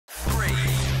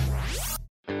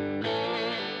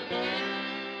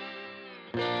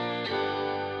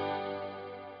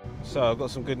So I've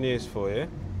got some good news for you.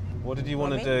 What did you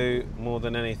want to do more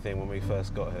than anything when we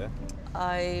first got here?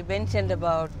 I mentioned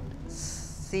about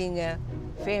seeing a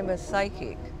famous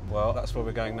psychic. Well, that's where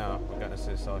we're going now. We're going to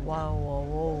see a psychic. Wow, wow,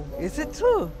 wow. Is it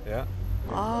true? Yeah.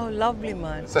 Oh, lovely,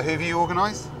 man. So who have you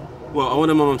organised? Well, I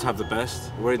wanted my mum to have the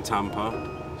best. We're in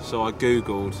Tampa, so I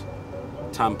googled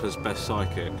Tampa's best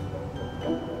psychic.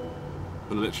 And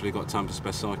I literally got Tampa's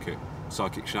best psychic,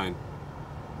 Psychic Shane.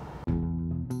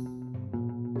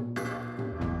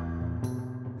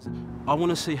 I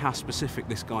want to see how specific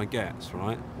this guy gets,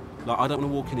 right? Like, I don't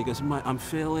want to walk in and he goes, mate, I'm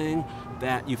feeling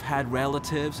that you've had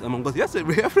relatives. And I'm going, yes,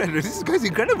 we have relatives. This guy's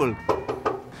incredible.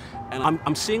 And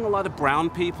I'm seeing a lot of brown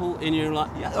people in here, like,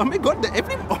 yeah, oh my God,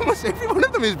 almost every one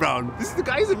of them is brown. The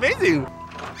guy is amazing.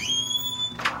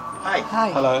 Hi.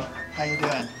 Hi. Hello. How you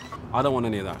doing? I don't want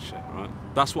any of that shit, right?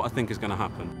 That's what I think is going to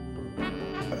happen.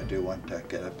 But I do want to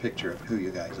get a picture of who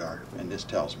you guys are, and this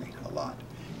tells me a lot.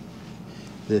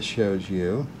 This shows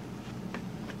you,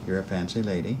 you're a fancy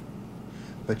lady,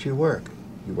 but you work.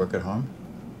 You work at home?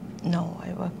 No,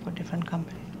 I work for different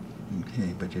company.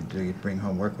 Okay, but do you bring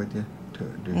home work with you?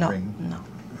 No.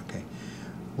 Okay.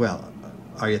 Well,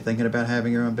 are you thinking about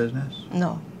having your own business?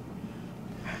 No.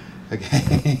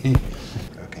 Okay.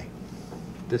 Okay.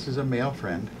 This is a male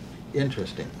friend.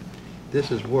 Interesting.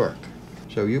 This is work.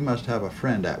 So you must have a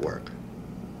friend at work.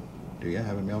 Do you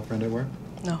have a male friend at work?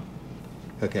 No.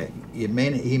 Okay. He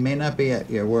may not be at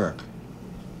your work.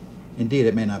 Indeed,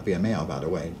 it may not be a male, by the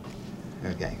way.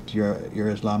 Okay. You're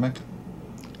Islamic?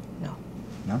 No.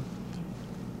 No?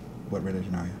 What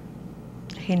religion are you?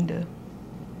 Hindu.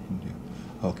 Hindu.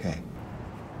 Okay.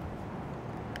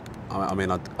 I mean,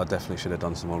 I definitely should have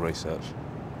done some more research.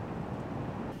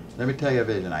 Let me tell you a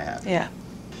vision I have. Yeah.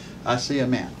 I see a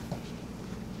man.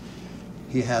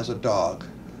 He has a dog,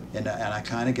 and I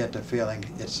kind of get the feeling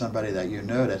it's somebody that you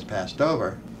know that's passed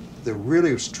over. The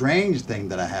really strange thing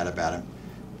that I had about him,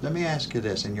 let me ask you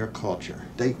this, in your culture,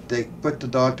 they put the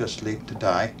dog to sleep to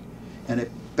die, and they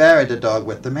buried the dog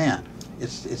with the man.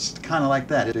 It's kind of like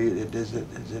that. Is it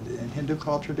in Hindu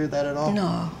culture do that at all?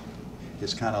 No.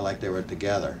 It's kind of like they were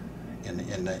together in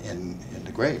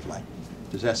the grave. Like,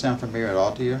 does that sound familiar at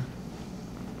all to you?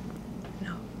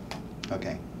 No.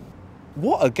 Okay.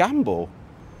 What a gamble.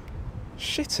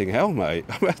 Shitting hell, mate.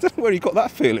 I don't know where you got that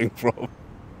feeling from.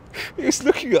 He was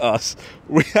looking at us,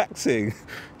 reacting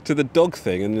to the dog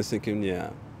thing, and just thinking, yeah,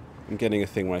 I'm getting a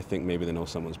thing where I think maybe they know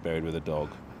someone's buried with a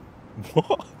dog.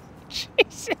 What?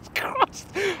 Jesus Christ.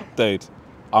 Dude,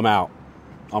 I'm out.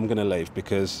 I'm going to leave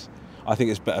because I think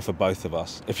it's better for both of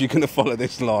us. If you're going to follow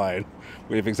this line,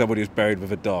 where you think somebody was buried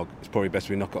with a dog, it's probably best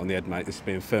we knock it on the head, mate. This is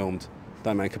being filmed.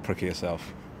 Don't make a prick of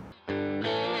yourself.